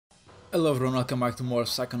Hello everyone, welcome back to more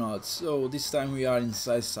Psychonauts. So this time we are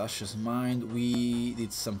inside Sasha's mind. We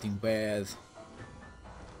did something bad.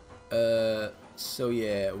 So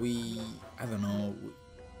yeah, I don't know,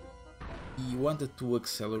 we wanted to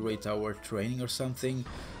accelerate our training or something,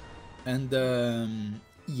 and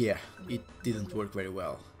yeah, it didn't work very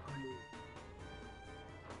well.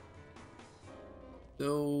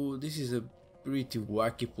 So this is a pretty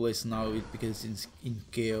wacky place now because it's in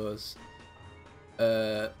chaos.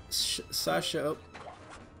 Sasha.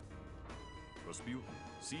 Rasputin,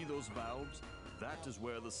 see those valves? That is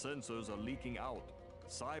where the sensors are leaking out.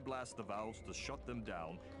 Blast the valves to shut them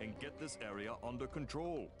down and get this area under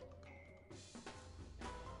control.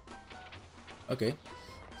 Okay,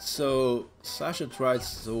 so Sasha tried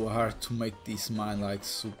so hard to make this mine like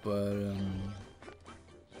super,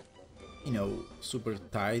 super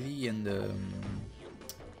tidy and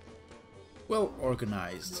well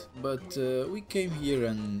organized, but we came here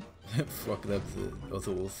and fucked up the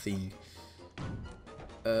whole thing.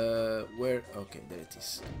 Where? Okay, there it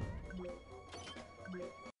is.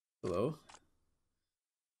 Hello.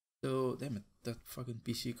 So damn it, that fucking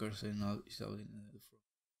PC cursor now is out in the front.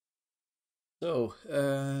 So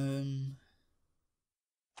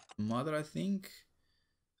mother, I think,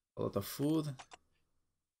 a lot of food.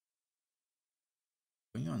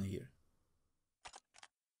 What's going on here?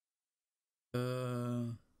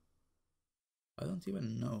 I don't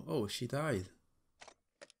even know. Oh, she died.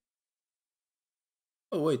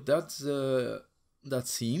 Oh wait, that's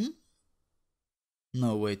him?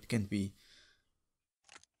 No, wait, can't be.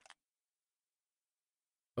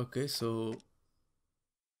 Okay, so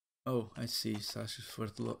oh, I see. Sasha's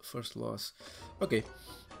first loss. Okay,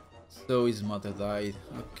 so his mother died.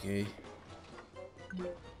 Okay.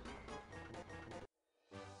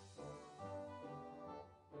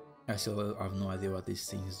 I still have no idea what these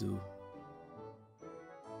things do.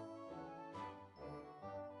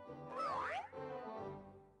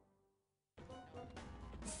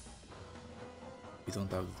 We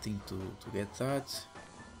don't have the thing to get that.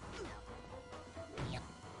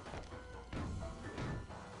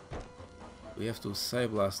 We have to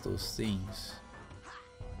side blast those things.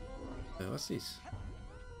 What's this?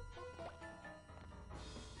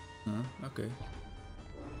 Huh? Okay.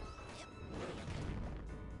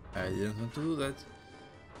 I didn't want to do that.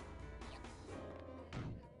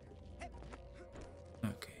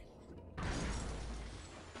 Okay.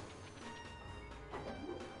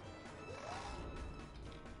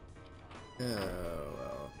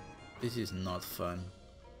 Well, this is not fun.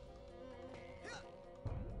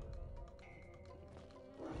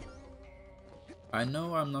 I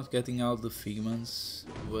know I'm not getting all the figments,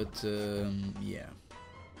 but yeah.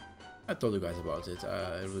 I told you guys about it,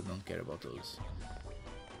 I really don't care about those.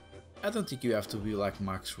 I don't think you have to be like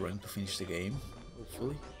max rank to finish the game,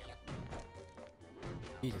 hopefully.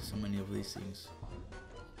 Jesus, so many of these things.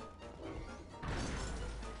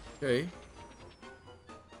 Okay.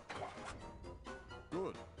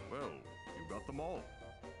 Good. Well, you got them all.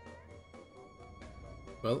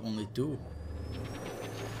 Well, only two.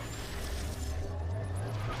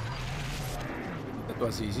 That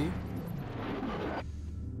was easy.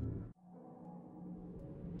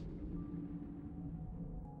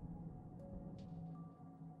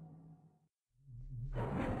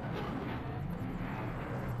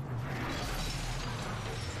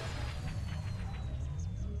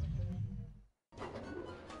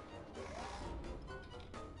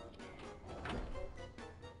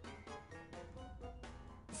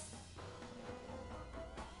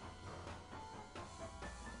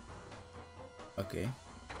 Okay.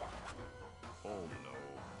 Oh no.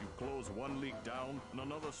 You close one leak down and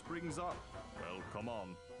another springs up. Well, come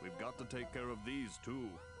on. We've got to take care of these too.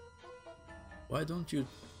 Why don't you...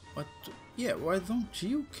 What? Yeah, why don't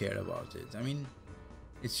you care about it? I mean,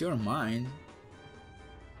 it's your mind.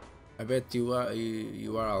 I bet you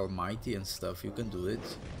are almighty and stuff, you can do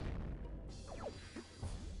it.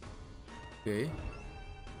 Okay.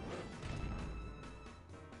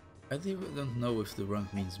 I don't know if the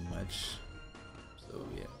rank means much. So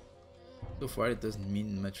yeah. So far it doesn't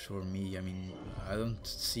mean much for me. I mean, I don't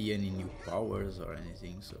see any new powers or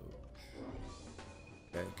anything, so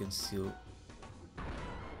I can still...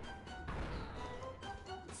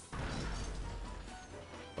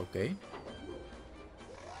 Okay.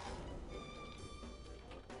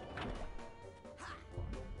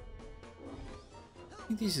 I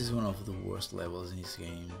think this is one of the worst levels in this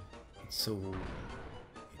game. It's so...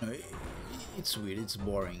 you know, it's weird, it's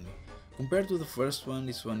boring. Compared to the first one,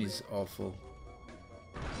 this one is awful.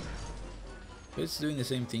 But it's doing the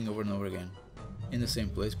same thing over and over again. In the same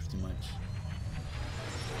place, pretty much.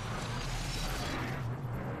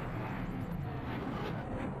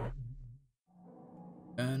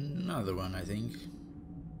 Another one, I think.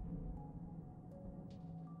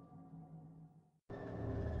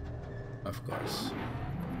 Of course.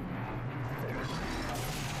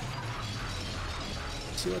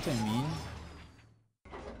 See what I mean?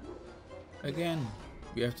 Again,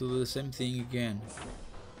 we have to do the same thing again.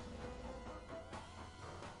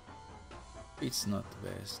 It's not the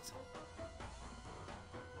best.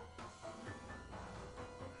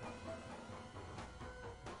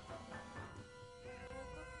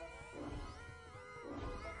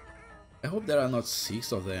 I hope there are not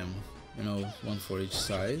 6 of them, you know, one for each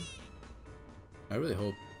side. I really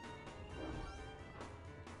hope.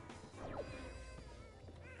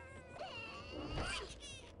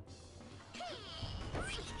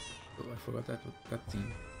 Oh, I forgot that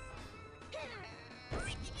thing.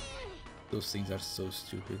 Those things are so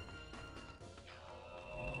stupid.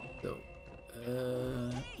 So,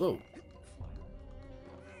 whoa.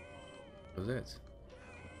 What was that?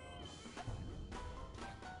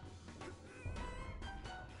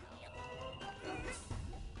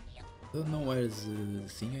 I don't know where's the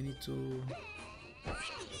thing I need to...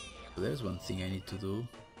 There's one thing I need to do.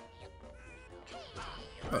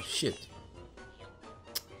 Oh shit.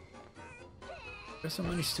 There's so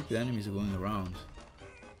many stupid enemies going around.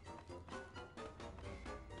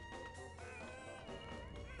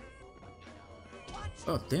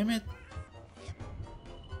 Oh damn it!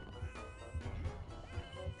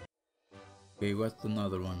 Okay, what's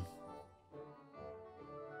another one?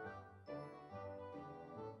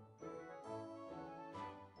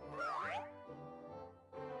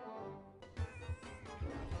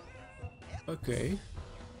 Okay.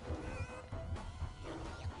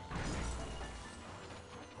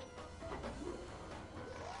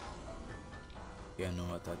 Yeah, I know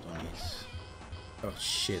what that one is. Oh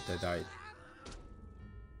shit, I died.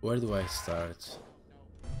 Where do I start?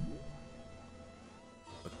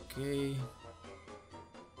 Okay.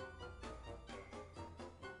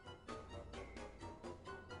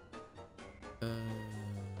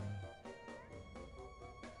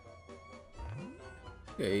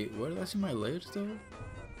 Okay, where do I see my layers though?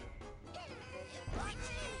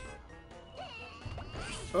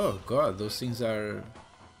 Oh god, those things are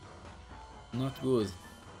not good.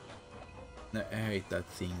 No, I hate that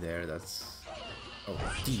thing there, that's... Oh,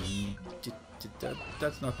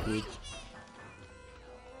 that's not good.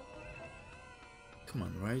 Come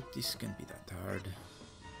on, right? This can't be that hard.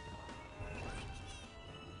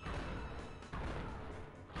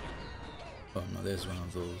 Oh no, there's one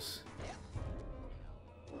of those.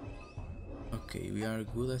 Okay, we are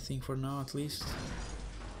good, I think, for now at least.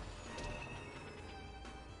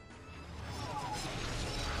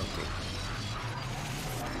 Okay.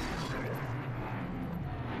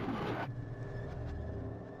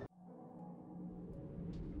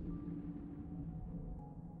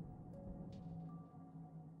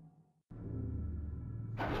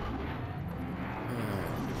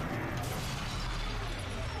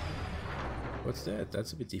 What's that?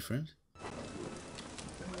 That's a bit different.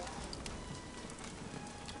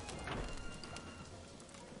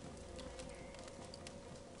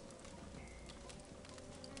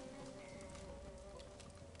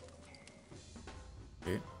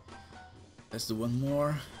 Let's do one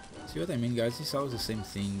more. See what I mean, guys? It's always the same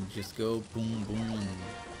thing. Just go boom, boom,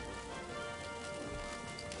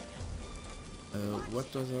 and...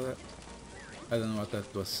 what was that? I don't know what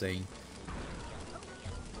that was saying.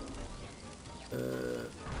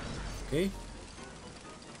 Okay.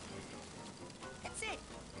 That's it!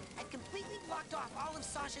 I've completely blocked off all of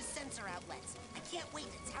Sasha's sensor outlets. I can't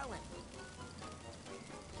wait to tell him.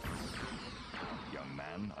 Young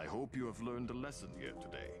man, I hope you have learned a lesson here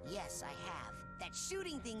today. Yes, I have. That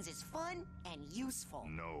shooting things is fun and useful.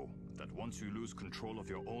 No, that once you lose control of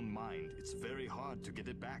your own mind, it's very hard to get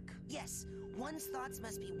it back. Yes, one's thoughts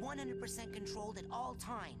must be 100% controlled at all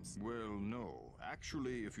times. Well, no.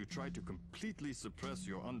 Actually, if you try to completely suppress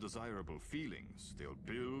your undesirable feelings, they'll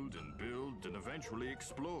build and eventually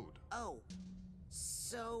explode. Oh,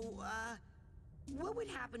 so, what would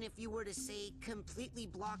happen if you were to, say, completely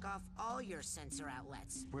block off all your sensor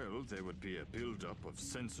outlets? Well, there would be a buildup of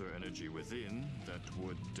sensor energy within that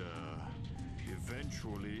would,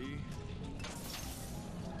 eventually...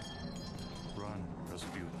 Run,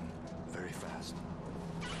 Rasputin. Very fast.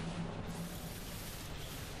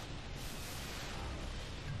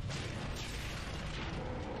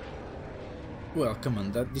 Well, come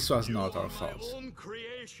on, this was not our fault. My own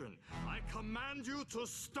creation. I command you to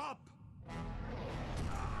stop.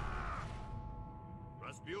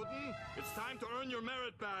 Rasputin, it's time to earn your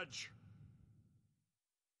merit badge.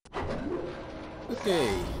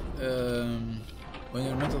 Okay, When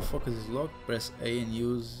your mental focus is locked, press A and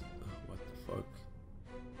use... what the fuck?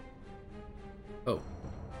 Oh.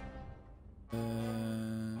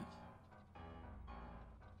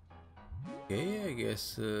 Okay, I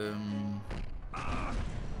guess...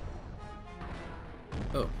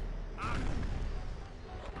 Oh.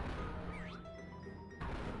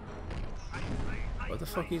 What the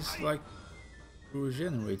fuck is like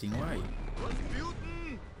regenerating? Why?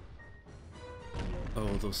 Oh,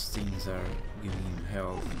 those things are giving him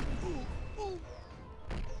health.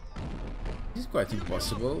 This is quite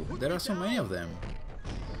impossible. There are so many of them.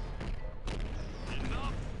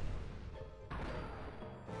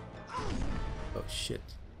 Oh shit.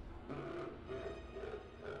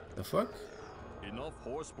 The fuck? Enough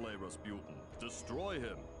horseplay, Rasputin. Destroy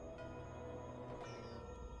him.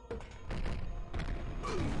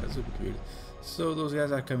 That's a bit weird. So those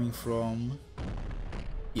guys are coming from...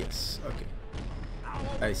 Yes, okay.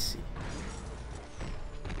 I see.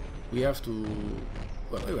 We have to...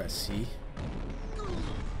 Well, I see.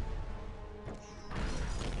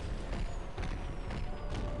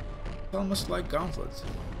 It's almost like Gauntlet,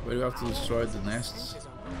 where you have to destroy the nests.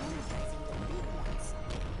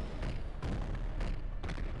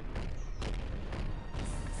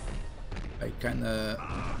 I kinda...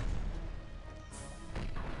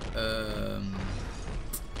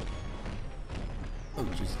 Oh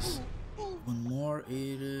Jesus. One more,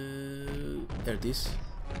 there it is.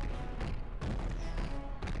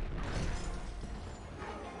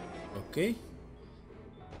 Okay.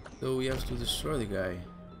 So we have to destroy the guy.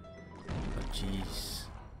 Oh jeez.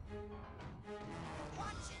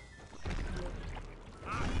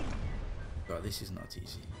 God, this is not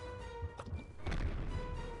easy.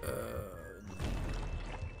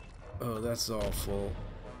 Oh, that's awful.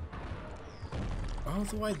 How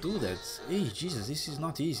do I do that? Hey, Jesus, this is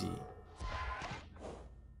not easy.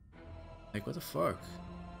 Like, what the fuck?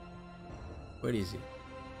 Where is he?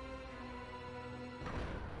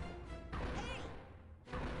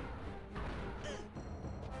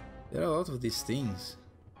 There are a lot of these things.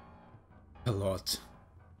 A lot.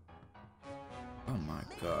 Oh my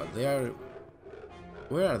god, they are...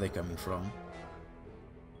 Where are they coming from?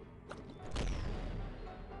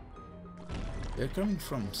 They're coming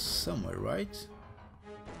from somewhere, right?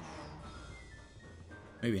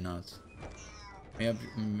 Maybe not.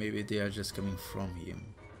 Maybe they are just coming from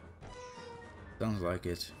him. Sounds like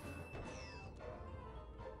it.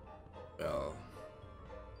 Well...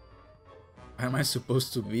 How am I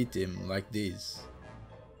supposed to beat him like this?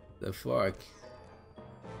 The fuck?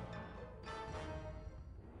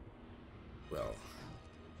 Well...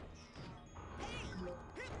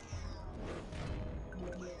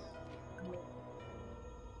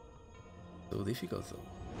 So difficult though.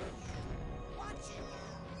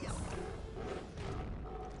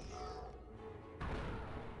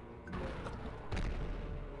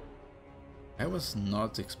 I was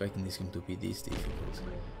not expecting this game to be this difficult.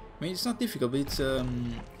 I mean, it's not difficult, but it's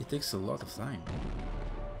it takes a lot of time.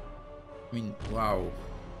 I mean, wow.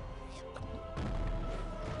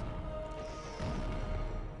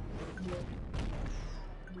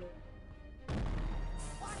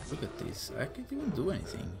 Look at this. I can't even do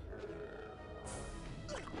anything.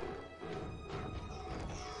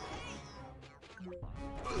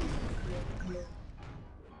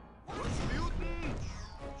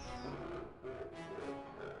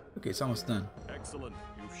 Okay, it's almost done. Excellent.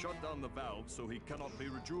 You've shut down the valve so he cannot be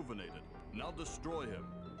rejuvenated. Now destroy him.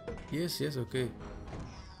 Yes, okay.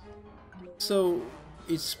 So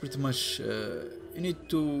it's pretty much you need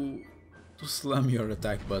to slam your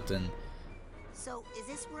attack button So is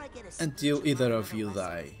this where I get a until either of you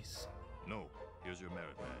dies. No. Here's your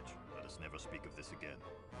merit badge. Let us never speak of this again.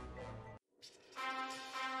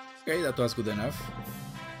 Okay, that was good enough.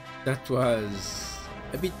 That was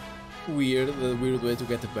a bit weird, a weird way to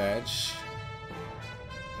get a badge.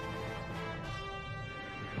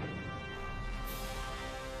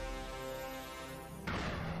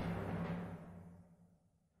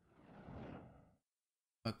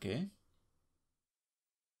 Okay.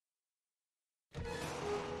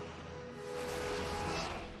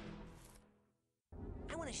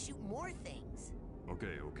 I want to shoot more things.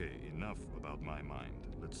 Okay, enough about my mind.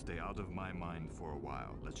 Let's stay out of my mind for a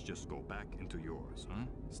while. Let's just go back into yours, huh?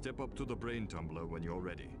 Step up to the brain tumbler when you're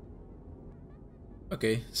ready.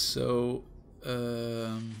 Okay, so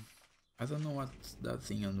I don't know what's that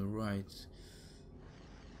thing on the right.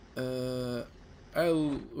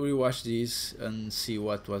 I'll rewatch this and see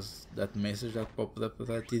what was that message that popped up that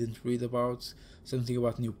I didn't read about. Something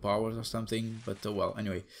about new powers or something, but well,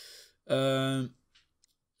 anyway.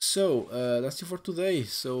 So that's it for today.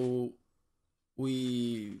 So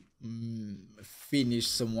we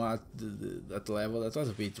finished somewhat that level. That was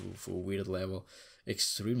a bit of a weird level,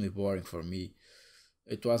 extremely boring for me.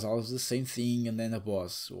 It was always the same thing and then a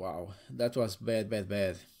boss. Wow, that was bad, bad,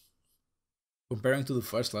 bad. Comparing to the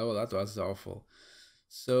first level, that was awful.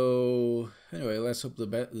 So anyway, let's hope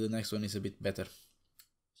the next one is a bit better.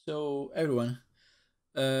 So everyone,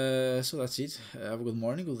 so that's it. Have a good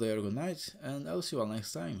morning, good day, or good night, and I'll see you all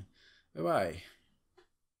next time. Bye bye.